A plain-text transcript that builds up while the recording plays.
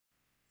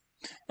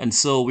And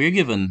so we're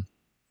given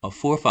a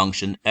 4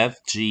 function f,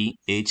 g,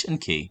 h, and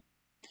k.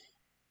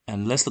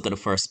 And let's look at the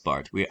first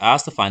part. We're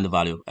asked to find the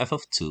value of f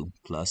of 2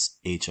 plus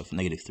h of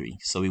negative 3.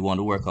 So we want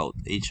to work out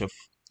h of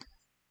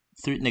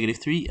negative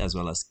 3 as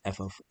well as f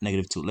of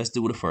negative 2. Let's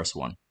do the first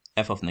one,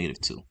 f of negative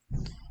 2.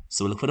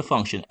 So we look for the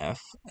function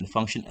f, and the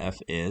function f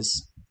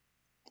is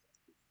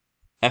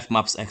f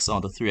maps x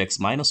onto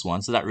 3x minus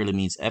 1. So that really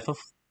means f of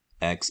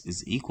x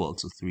is equal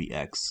to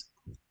 3x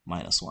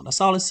minus 1. That's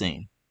all it's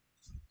saying.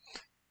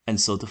 And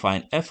so to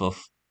find f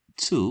of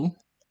 2,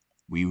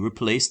 we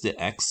replace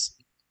the x,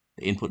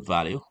 the input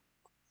value,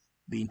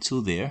 being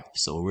 2 there.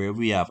 So where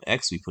we have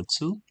x, we put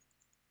 2.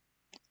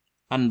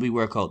 And we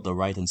work out the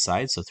right hand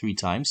side. So 3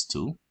 times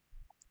 2,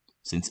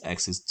 since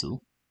x is 2,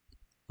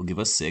 will give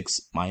us 6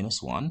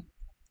 minus 1.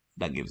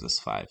 That gives us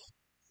 5.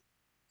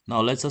 Now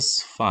let us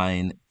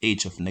find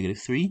h of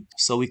negative 3.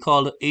 So we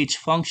call the h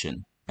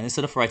function. And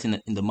instead of writing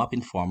it in the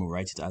mapping form, we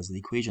write it as the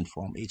equation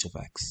form, h of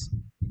x.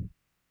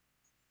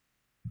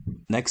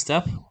 Next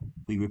step,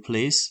 we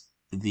replace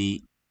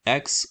the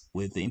x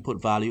with the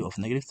input value of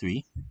negative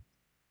 3.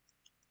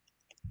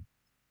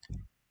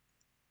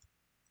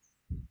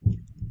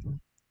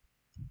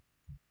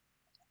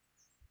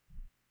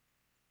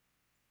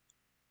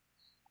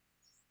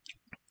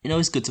 You know,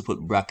 it's good to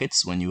put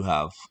brackets when you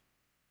have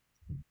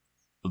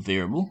a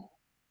variable.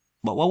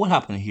 But what would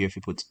happen here if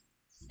you put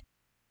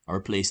or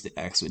replace the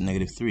x with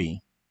negative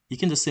 3? You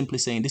can just simply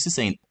say, this is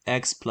saying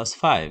x plus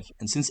 5.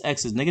 And since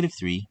x is negative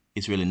 3,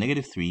 it's really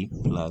negative 3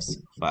 plus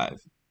 5.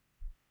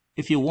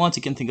 If you want,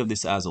 you can think of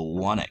this as a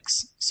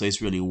 1x. So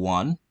it's really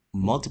 1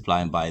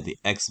 multiplying by the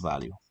x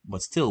value.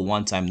 But still,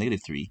 1 times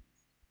negative 3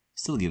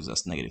 still gives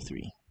us negative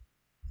 3.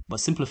 But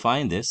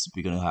simplifying this,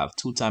 we're going to have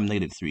 2 times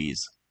negative 3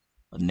 is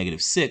a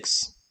negative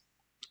 6.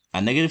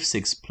 And negative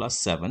 6 plus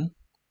 7,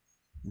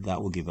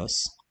 that will give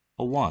us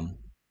a 1.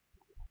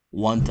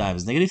 1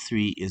 times negative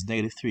 3 is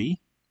negative 3.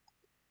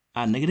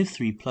 And negative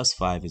 3 plus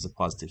 5 is a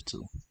positive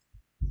 2.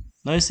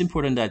 Now it's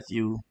important that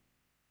you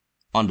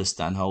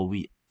understand how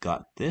we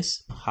got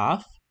this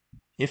half.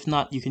 If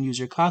not, you can use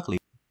your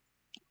calculator.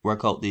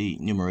 Work out the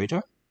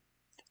numerator,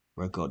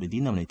 work out the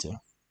denominator,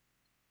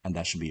 and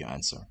that should be your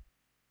answer.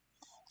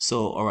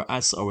 So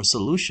our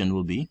solution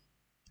will be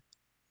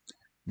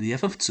the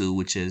f of 2,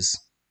 which is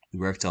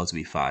worked out to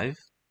be 5,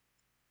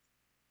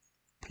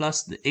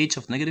 plus the h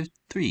of negative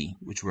 3,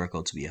 which worked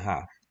out to be a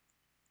half.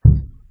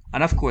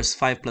 And of course,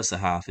 5 plus a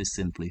half is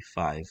simply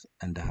 5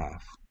 and a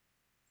half.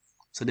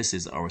 So this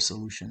is our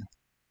solution.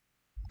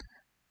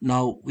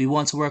 Now we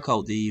want to work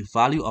out the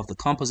value of the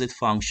composite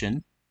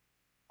function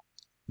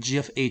g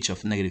of h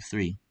of negative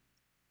 3.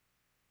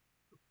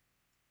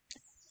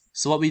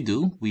 So what we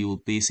do, we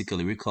will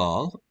basically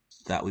recall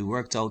that we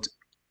worked out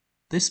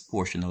this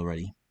portion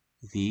already,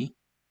 the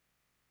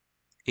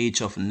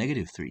h of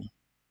negative 3.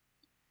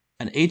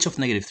 And h of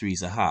negative 3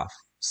 is a half.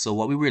 So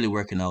what we're really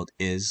working out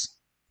is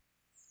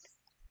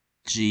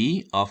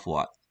g of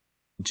what?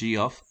 G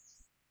of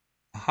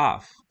a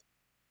half.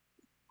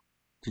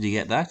 Did you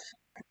get that?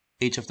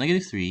 H of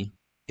negative 3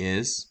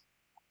 is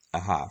a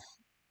half.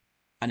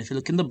 And if you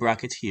look in the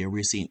bracket here,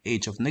 we're seeing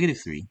h of negative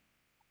 3.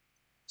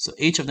 So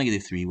h of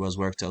negative 3 was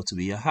worked out to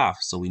be a half.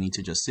 So we need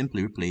to just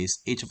simply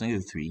replace h of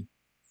negative 3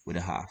 with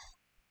a half.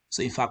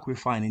 So in fact, we're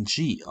finding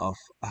g of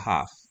a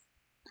half.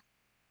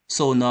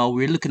 So now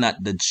we're looking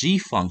at the g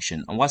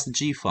function. And what's the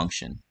g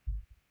function?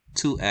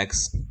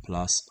 2x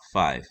plus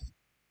 5.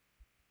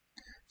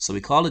 So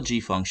we call the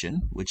g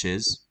function, which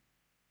is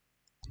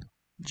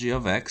g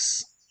of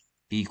x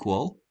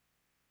equal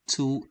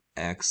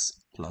 2x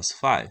plus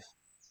 5.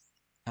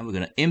 And we're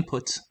going to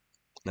input,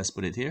 let's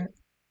put it here,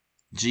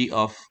 g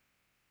of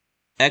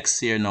x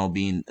here now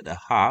being the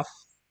half,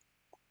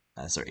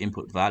 that's our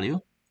input value,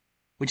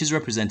 which is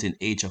representing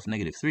h of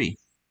negative 3.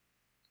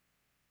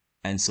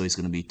 And so it's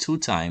going to be 2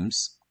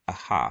 times a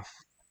half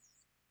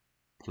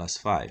plus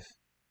 5.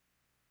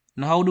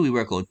 Now how do we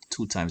work out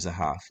 2 times a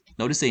half?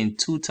 Now this is saying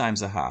 2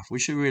 times a half,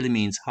 which really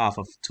means half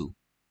of 2.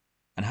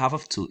 And half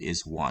of 2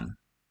 is 1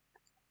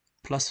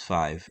 plus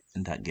 5,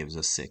 and that gives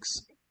us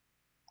 6.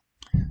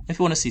 If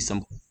you want to see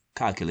some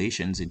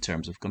calculations in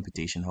terms of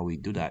computation, how we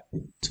do that,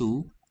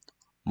 2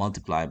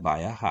 multiplied by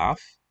a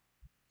half,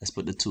 let's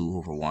put the 2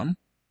 over 1.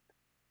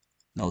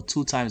 Now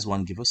 2 times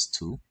 1 gives us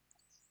 2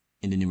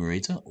 in the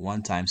numerator,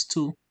 1 times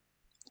 2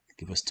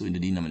 gives us 2 in the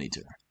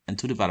denominator, and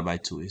 2 divided by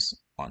 2 is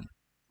 1. We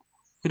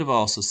could have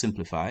also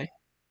simplified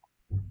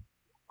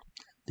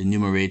the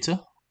numerator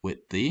with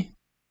the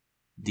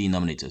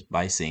denominator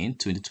by saying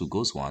 2 into 2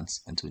 goes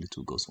once and 2 into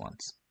 2 goes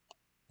once.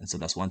 And so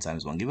that's 1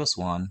 times 1 gives us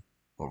 1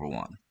 over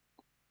 1.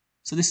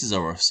 So this is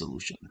our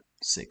solution,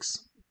 6.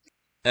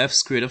 F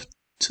squared of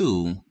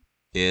 2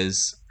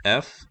 is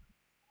f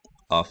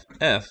of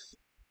f,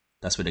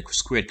 that's where the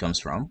squared comes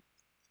from,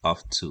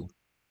 of 2.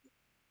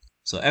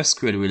 So f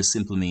squared really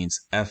simply means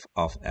f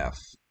of f.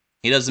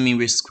 It doesn't mean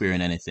we're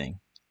squaring anything.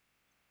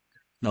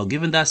 Now,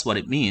 given that's what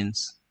it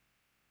means,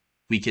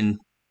 we can,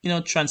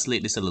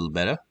 translate this a little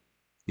better.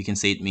 We can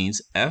say it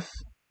means f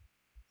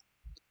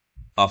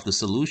of the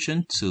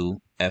solution to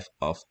f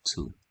of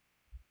 2.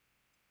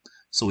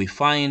 So we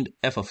find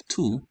f of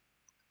 2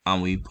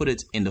 and we put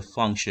it in the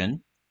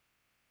function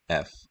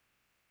f.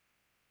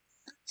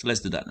 So let's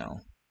do that now.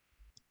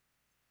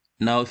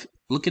 Now, if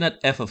looking at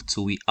f of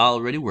 2, we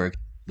already worked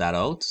that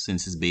out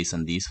since it's based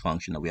on these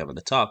functions that we have at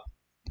the top.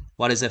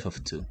 What is f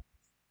of 2?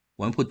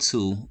 When we put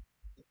 2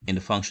 in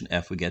the function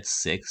f, we get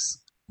 6,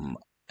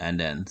 and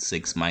then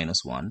 6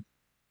 minus 1.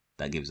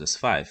 That gives us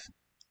 5.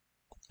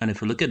 And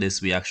if we look at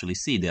this, we actually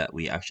see that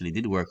we actually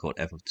did work out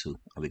f of 2,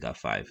 and we got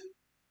 5.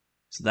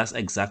 So that's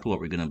exactly what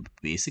we're going to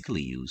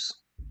basically use.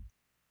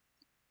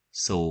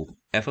 So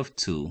f of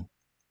 2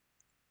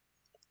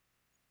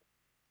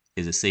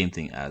 is the same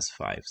thing as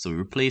 5. So we're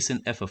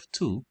replacing f of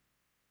 2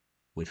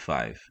 with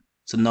 5.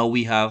 So now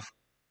we have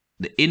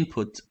the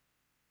input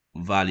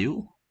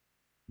value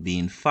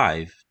being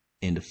 5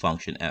 in the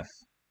function f,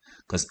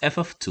 because f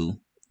of 2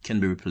 can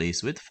be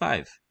replaced with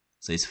 5.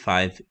 So it's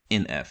 5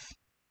 in f.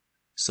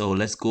 So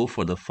let's go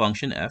for the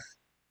function f.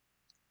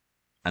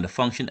 And the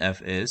function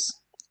f is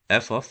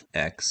f of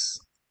x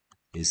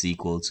is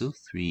equal to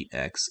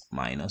 3x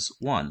minus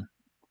 1.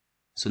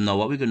 So now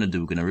what we're going to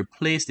do, we're going to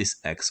replace this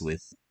x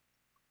with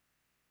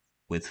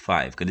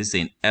 5, because it's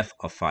saying f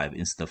of 5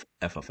 instead of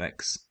f of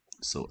x.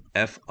 So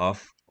f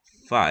of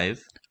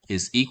 5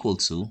 is equal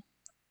to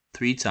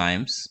 3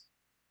 times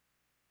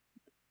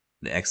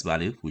the x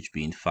value, which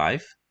being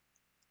 5,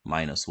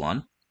 minus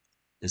 1.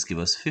 This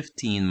gives us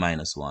 15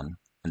 minus 1,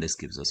 and this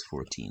gives us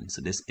 14.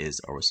 So this is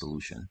our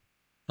solution.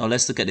 Now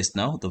let's look at this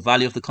now. The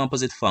value of the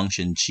composite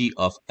function g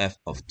of f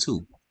of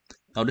 2.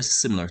 Now this is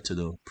similar to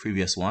the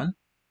previous one,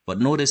 but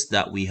notice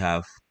that we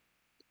have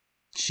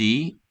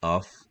g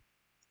of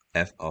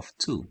f of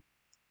 2.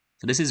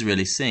 So this is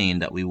really saying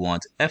that we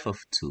want f of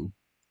 2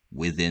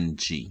 within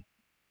g.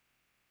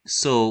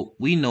 So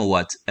we know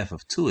what f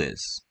of 2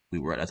 is. We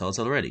worked that out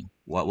already.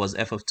 What was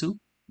f of 2?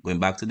 Going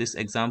back to this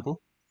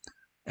example,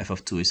 f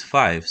of 2 is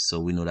 5, so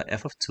we know that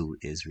f of 2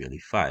 is really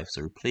 5.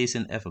 So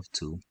replacing f of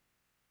 2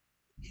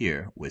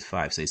 here with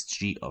 5, so it's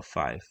g of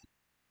 5.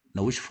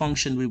 Now which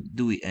function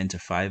do we enter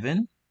 5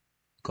 in?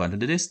 According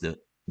to this, the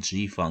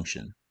g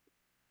function.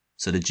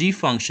 So the g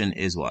function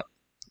is what?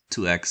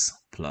 2x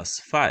plus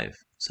 5.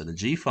 So the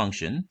g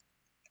function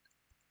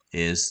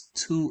is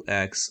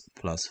 2x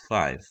plus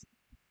 5.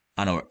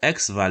 And our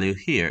x value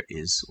here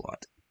is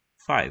what?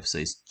 5. So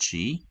it's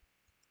g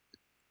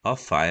of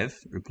 5,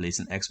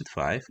 replacing x with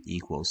 5,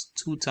 equals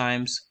 2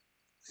 times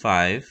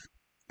 5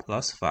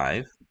 plus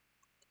 5.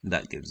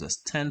 That gives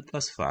us 10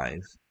 plus 5,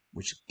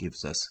 which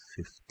gives us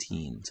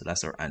 15. So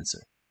that's our answer.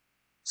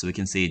 So we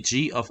can say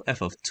g of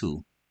f of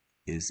 2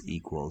 is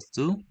equal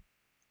to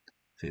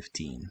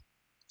 15.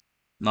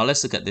 Now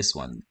let's look at this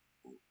one.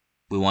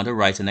 We want to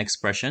write an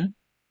expression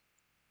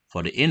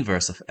for the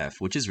inverse of f,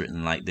 which is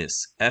written like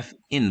this. F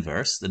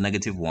inverse, the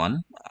negative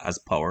 1 as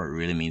power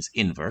really means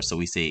inverse. So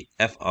we say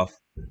f of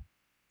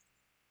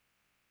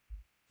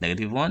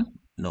negative 1?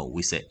 No,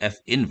 we say f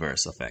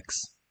inverse of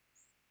x.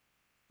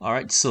 All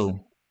right, so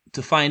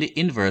to find the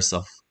inverse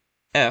of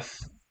f,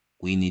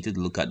 we need to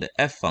look at the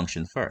f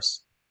function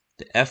first.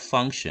 The f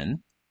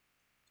function,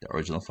 the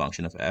original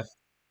function of f,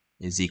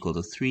 is equal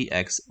to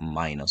 3x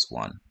minus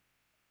 1.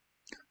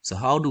 So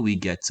how do we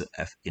get to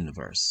f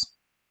inverse?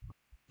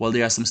 Well,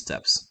 there are some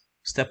steps.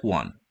 Step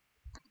 1,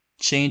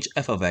 change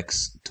f of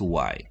x to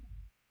y.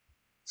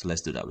 So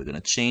let's do that. We're going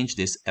to change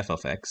this f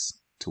of x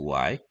to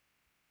y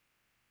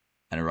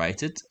and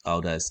write it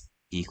out as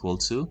equal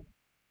to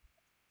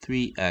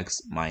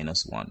 3x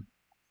minus 1.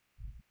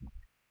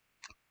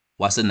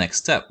 What's the next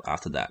step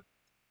after that?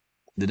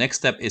 The next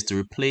step is to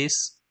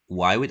replace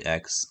y with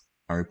x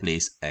and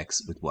replace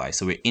x with y.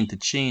 So we're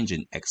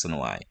interchanging x and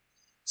y.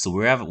 So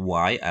wherever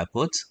y I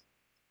put,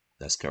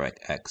 that's correct,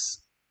 x.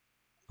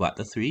 What,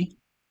 the 3?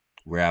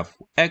 Wherever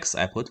x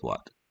I put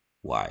what?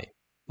 Y.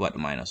 What,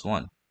 minus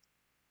 1.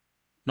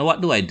 Now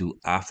what do I do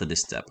after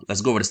this step? Let's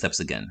go over the steps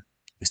again.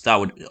 We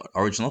start with the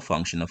original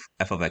function of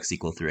f of x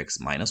equal 3x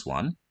minus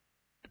 1.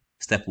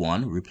 Step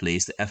 1,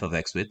 replace the f of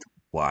x with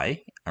y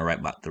and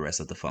write back the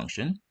rest of the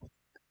function.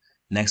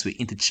 Next, we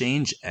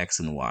interchange x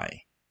and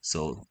y.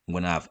 So I'm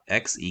going to have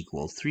x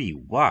equal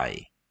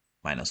 3y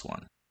minus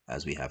 1,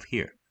 as we have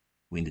here.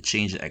 We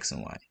interchange the x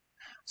and y.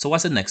 So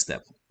what's the next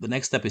step? The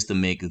next step is to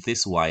make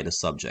this y the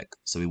subject.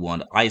 So we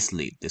want to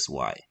isolate this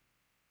y.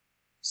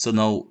 So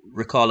now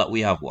recall that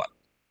we have what?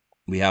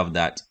 We have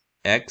that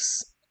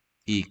x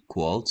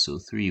equal to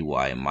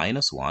 3y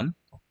minus 1.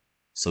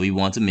 So we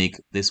want to make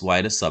this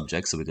y the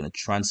subject. So we're going to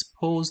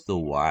transpose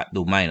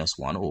the minus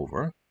 1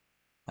 over.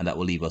 And that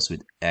will leave us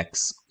with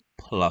x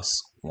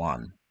plus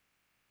 1.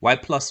 Why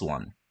plus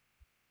 1?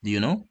 Do you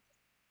know?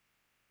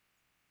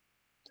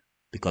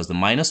 Because the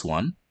minus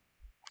 1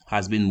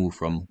 has been moved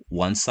from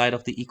one side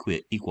of the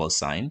equal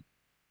sign,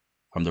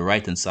 from the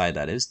right hand side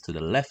that is, to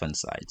the left hand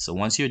side. So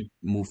once you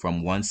move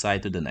from one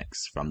side to the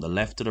next, from the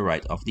left to the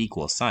right of the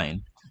equal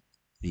sign,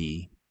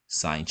 the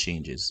sign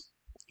changes.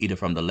 Either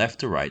from the left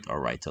to right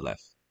or right to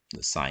left.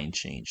 The sign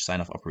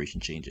of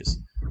operation changes.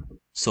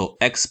 So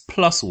x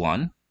plus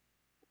 1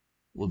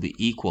 will be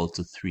equal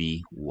to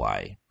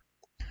 3y.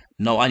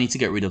 Now I need to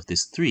get rid of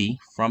this 3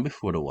 from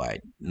before the y.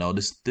 Now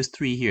this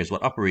 3 here is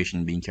what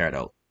operation being carried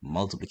out?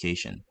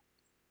 Multiplication.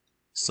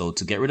 So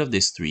to get rid of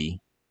this 3,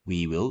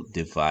 we will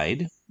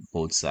divide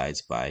both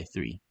sides by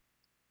 3.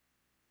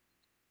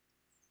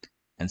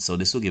 And so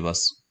this will give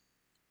us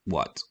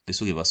what? This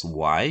will give us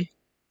y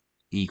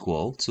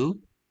equal to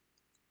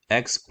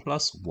x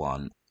plus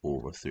 1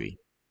 over 3.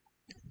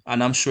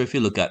 And I'm sure if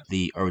you look at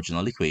the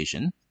original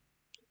equation,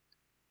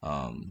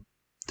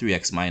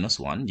 3x minus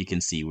 1, you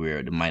can see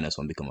where the minus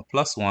 1 becomes a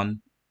plus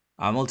 1.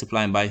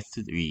 Multiplying by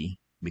 3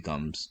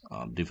 becomes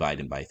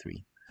dividing by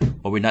 3.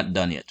 But we're not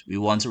done yet. We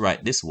want to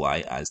write this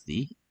y as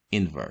the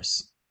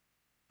inverse.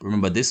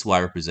 Remember, this y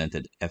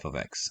represented f of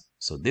x.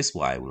 So this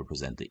y will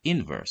represent the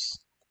inverse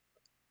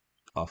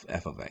of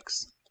f of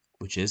x,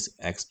 which is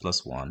x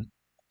plus 1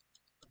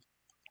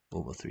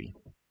 over 3.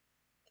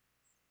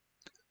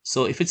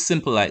 So if it's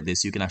simple like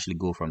this, you can actually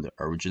go from the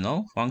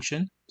original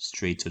function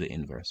straight to the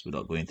inverse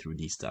without going through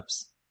these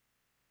steps.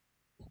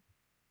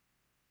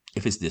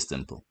 If it's this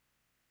simple.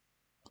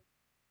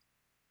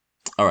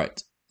 All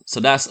right, so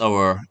that's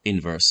our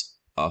inverse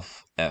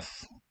of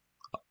f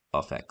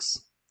of x.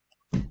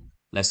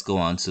 Let's go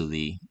on to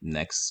the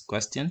next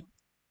question.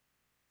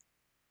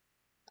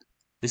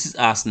 This is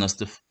asking us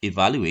to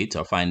evaluate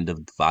or find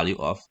the value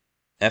of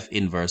f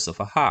inverse of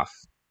a half.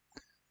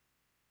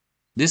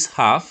 This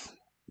half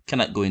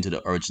cannot go into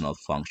the original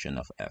function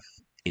of f.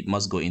 It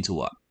must go into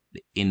what?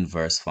 The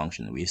inverse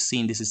function. We're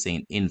seeing this is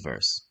saying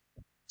inverse.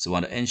 So we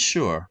want to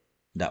ensure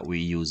that we're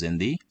using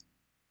the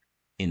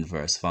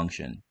inverse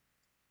function.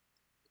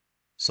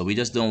 So we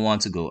just don't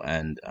want to go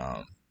and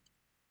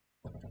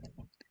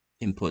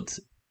input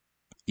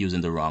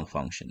using the wrong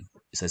function.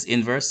 It says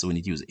inverse, so we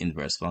need to use the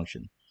inverse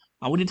function.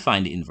 And we did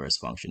find the inverse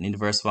function.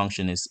 Inverse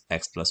function is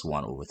x plus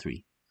 1 over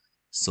 3.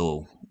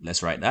 So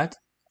let's write that.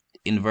 The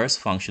inverse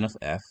function of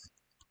f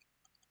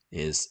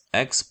is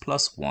x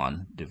plus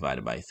 1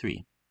 divided by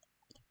 3.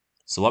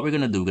 So what we're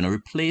going to do, we're going to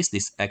replace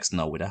this x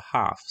now with a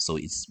half. So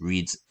it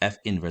reads f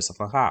inverse of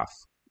a half.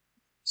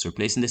 So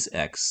replacing this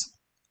x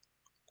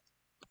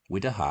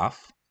with a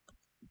half,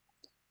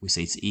 we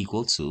say it's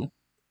equal to,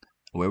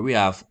 where we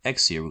have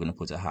x here, we're going to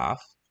put a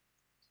half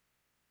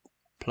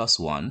plus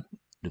 1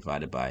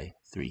 divided by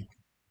 3.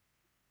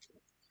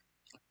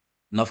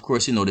 Now, of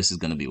course, you know this is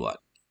going to be what?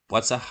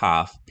 What's a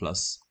half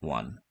plus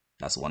 1?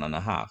 That's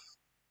 1.5.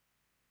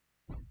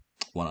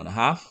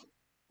 1.5.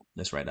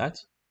 Let's write that.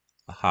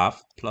 A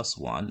half plus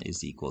 1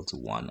 is equal to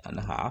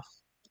 1.5.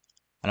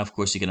 And of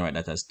course, you can write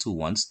that as 2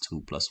 ones,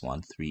 2 plus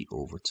 1, 3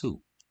 over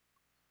 2.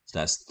 So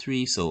that's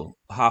 3. So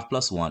half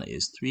plus 1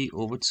 is 3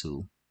 over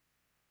 2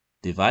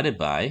 divided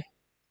by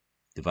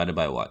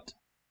what?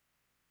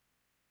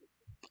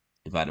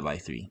 Divided by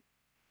 3.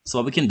 So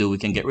what we can do, we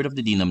can get rid of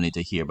the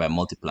denominator here by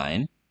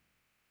multiplying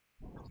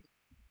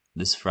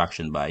this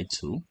fraction by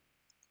 2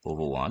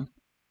 over 1.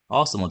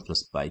 Also multiply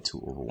by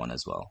 2 over 1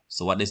 as well.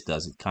 So what this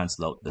does, it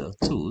cancels out the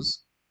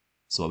 2's.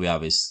 So what we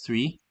have is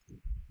 3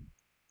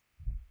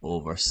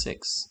 over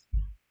 6.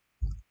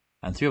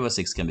 And 3 over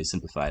 6 can be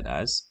simplified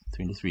as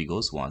 3 into 3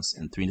 goes once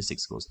and 3 into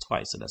 6 goes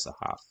twice. So that's a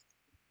half.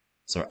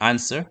 So our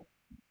answer,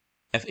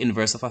 f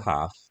inverse of a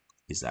half,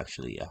 is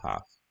actually a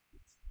half.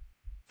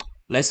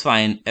 Let's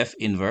find f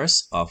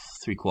inverse of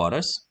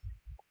 3/4.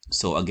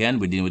 So again,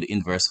 we're dealing with the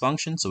inverse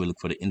function. So we look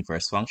for the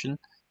inverse function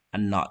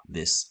and not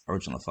this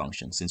original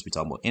function since we're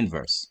talking about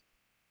inverse.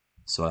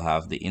 So I'll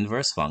have the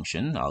inverse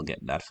function. I'll get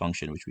that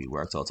function which we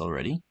worked out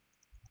already.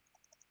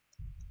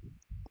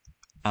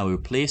 And we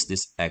replace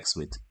this x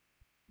with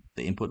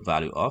the input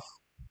value of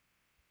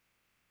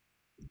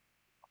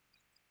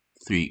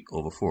 3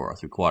 over 4 or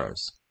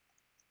 3/4.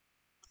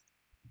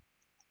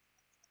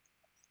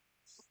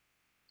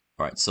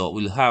 All right, so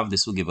we'll have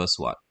this will give us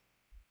what?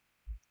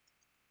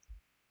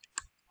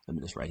 Let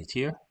me just write it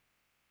here.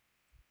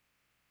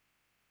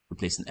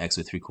 Replacing x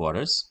with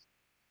 3/4.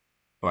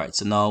 All right,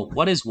 so now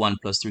what is 1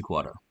 plus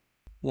 3/4?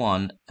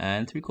 1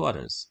 and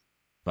 3/4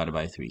 divided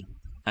by 3.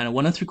 And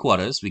 1 and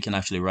 3/4, we can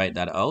actually write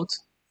that out.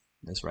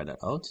 Let's write that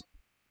out.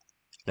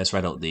 Let's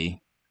write out the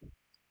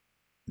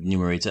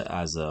numerator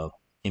as a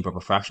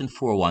improper fraction.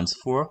 4 ones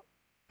 4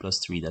 plus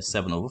 3, that's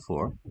 7 over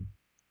 4.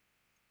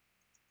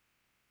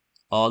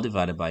 All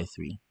divided by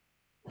 3.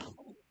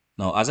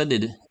 Now, as I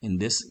did in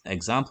this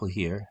example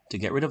here, to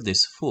get rid of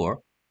this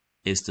 4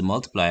 is to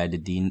multiply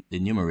the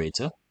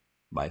numerator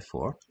by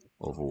 4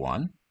 over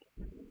 1.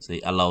 So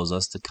it allows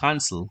us to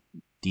cancel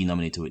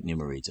denominator with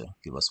numerator,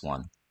 give us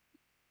 1.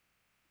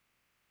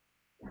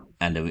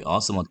 And then we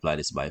also multiply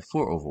this by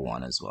 4 over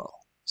 1 as well.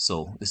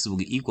 So this will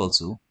be equal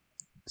to,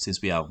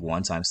 since we have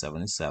 1 times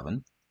 7 is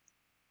 7,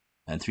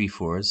 and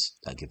 3/4,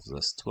 that gives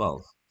us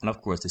 12. And of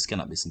course, this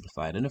cannot be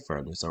simplified any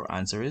further. So our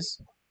answer is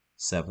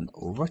 7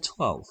 over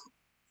 12.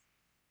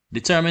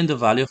 Determine the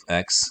value of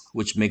x,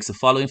 which makes the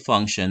following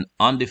function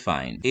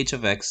undefined. H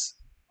of x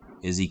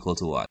is equal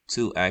to what?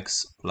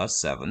 2x plus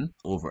 7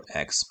 over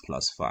x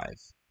plus 5.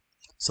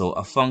 So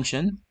a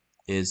function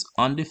is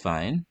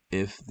undefined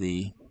if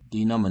the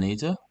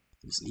denominator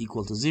is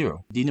equal to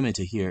 0.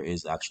 Denominator here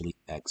is actually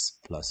x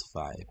plus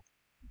 5.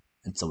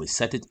 And so we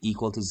set it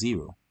equal to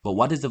 0. But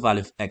what is the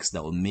value of x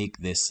that will make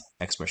this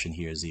expression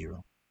here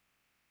 0?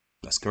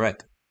 That's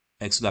correct.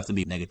 X will have to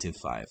be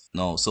 -5.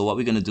 No, so what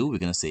we're going to do, we're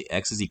going to say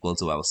x is equal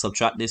to, I will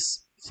subtract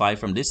this 5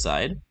 from this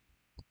side,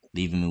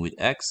 leaving me with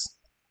x.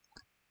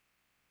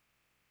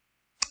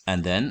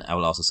 And then I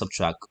will also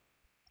subtract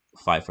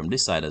 5 from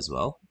this side as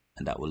well,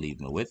 and that will leave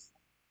me with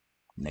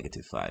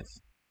 -5.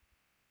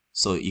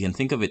 So you can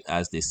think of it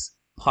as this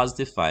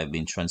 +5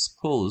 being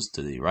transposed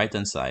to the right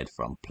hand side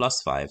from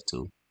 +5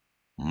 to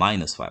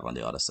 -5 on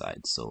the other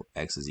side. So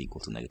x is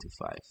equal to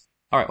 -5.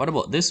 All right, what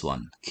about this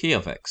one? K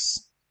of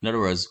x. In other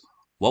words,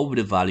 what would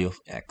be the value of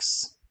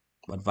x?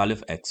 What value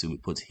of x will we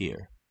put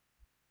here?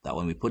 That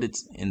when we put it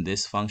in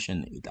this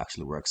function, it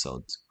actually works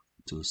out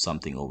to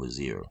something over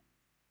 0,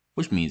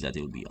 which means that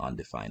it will be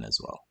undefined as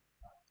well.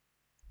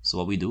 So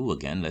what we do,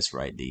 again, let's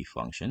write the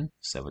function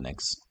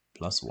 7x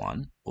plus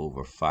 1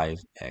 over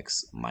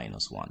 5x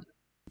minus 1.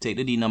 Take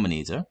the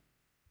denominator,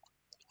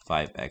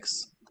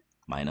 5x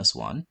minus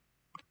 1,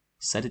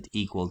 set it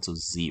equal to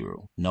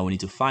 0. Now we need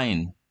to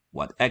find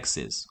what x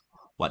is,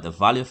 what the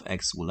value of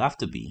x will have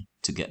to be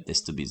to get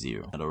this to be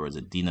 0. In other words,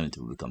 the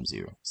denominator will become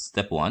 0.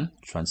 Step 1,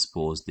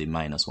 transpose the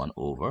minus 1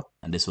 over,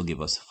 and this will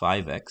give us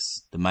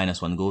 5x. The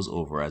minus 1 goes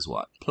over as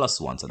what? Plus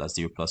 1, so that's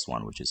 0 plus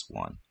 1, which is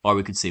 1. Or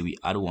we could say we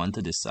add 1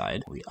 to this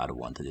side, we add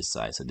 1 to this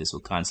side, so this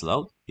will cancel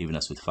out, leaving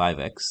us with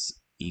 5x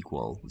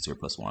equal 0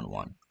 plus 1,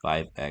 1.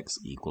 5x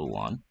equal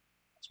 1.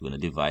 So we're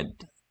going to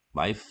divide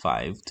by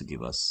 5 to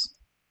give us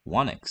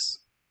 1x.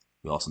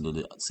 We also do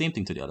the same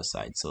thing to the other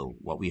side. So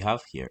what we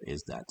have here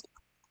is that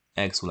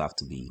x will have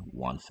to be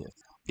 1/5.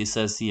 It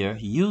says here,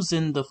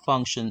 using the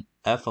function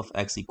f of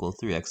x equal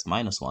 3x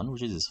minus 1,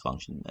 which is this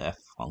function, f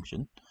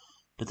function,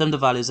 determine the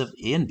values of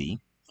a and b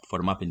for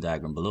the mapping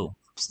diagram below.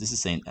 So this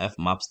is saying f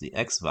maps the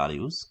x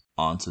values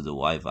onto the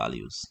y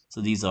values.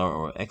 So these are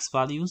our x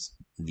values,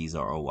 these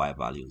are our y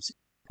values.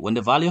 When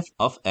the value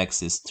of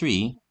x is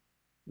 3,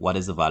 what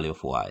is the value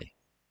of y?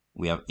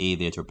 We have a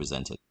there to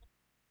represent it.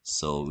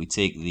 So we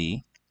take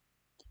the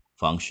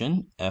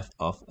function f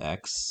of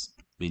x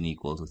being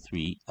equal to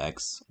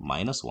 3x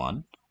minus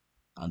 1,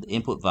 and the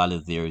input value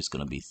there is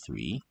going to be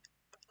 3.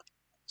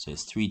 So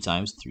it's 3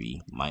 times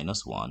 3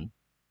 minus 1.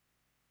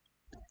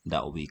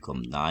 That will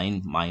become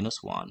 9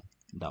 minus 1.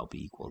 That will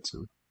be equal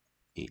to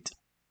 8.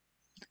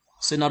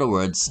 So in other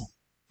words,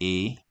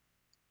 a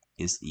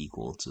is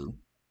equal to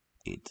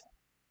 8.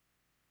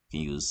 You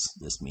can use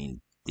this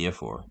mean,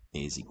 therefore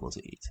a is equal to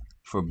 8.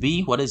 For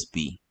b, what is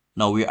b?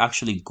 Now we're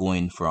actually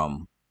going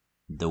from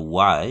the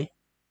y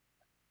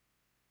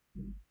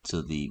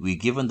to the, we're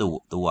given the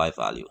y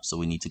value, so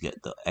we need to get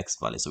the x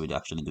value, so we're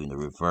actually doing the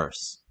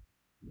reverse.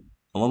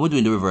 And when we're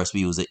doing the reverse,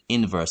 we use the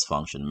inverse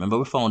function. Remember,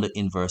 we found the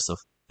inverse of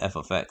f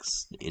of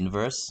x. The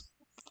inverse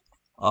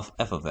of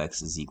f of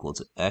x is equal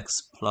to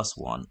x plus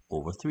 1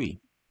 over 3.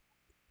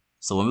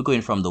 So when we're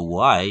going from the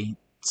y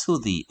to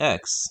the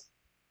x,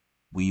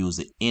 we use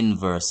the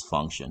inverse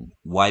function.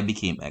 Y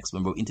became x.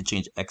 Remember, we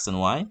interchange x and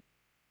y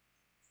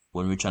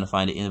when we're trying to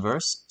find the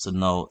inverse. So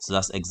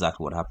that's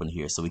exactly what happened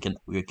here. So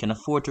we can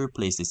afford to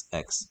replace this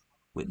x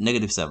with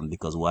 -7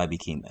 because y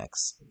became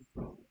x.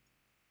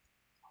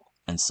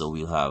 And so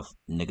we'll have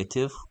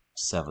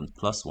 -7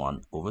 plus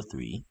 1 over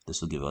 3.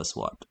 This will give us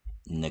what?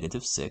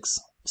 -6.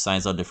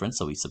 Signs are different,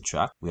 so we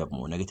subtract. We have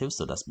more negatives,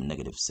 so that's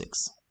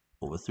 -6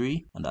 over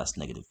 3, and that's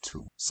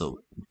 -2. So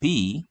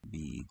b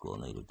equal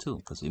 -2,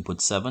 because we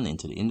put 7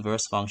 into the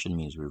inverse function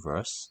means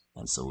reverse,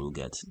 and so we'll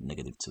get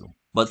 -2.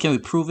 But can we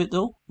prove it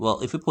though?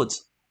 Well, if we put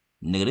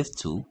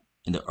 -2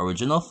 in the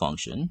original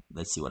function,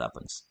 let's see what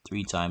happens.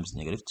 3 times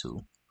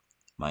 -2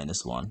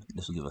 minus 1,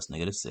 this will give us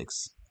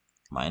 -6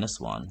 minus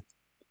 1.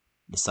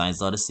 The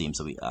signs are the same,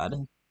 so we add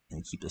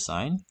and keep the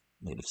sign,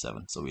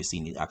 -7. So we're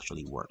seeing it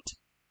actually worked.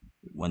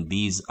 When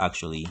b is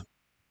actually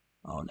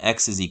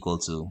x is equal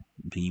to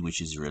b,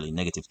 which is really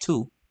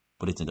 -2,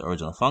 put it in the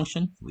original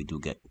function, we do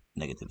get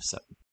 -7.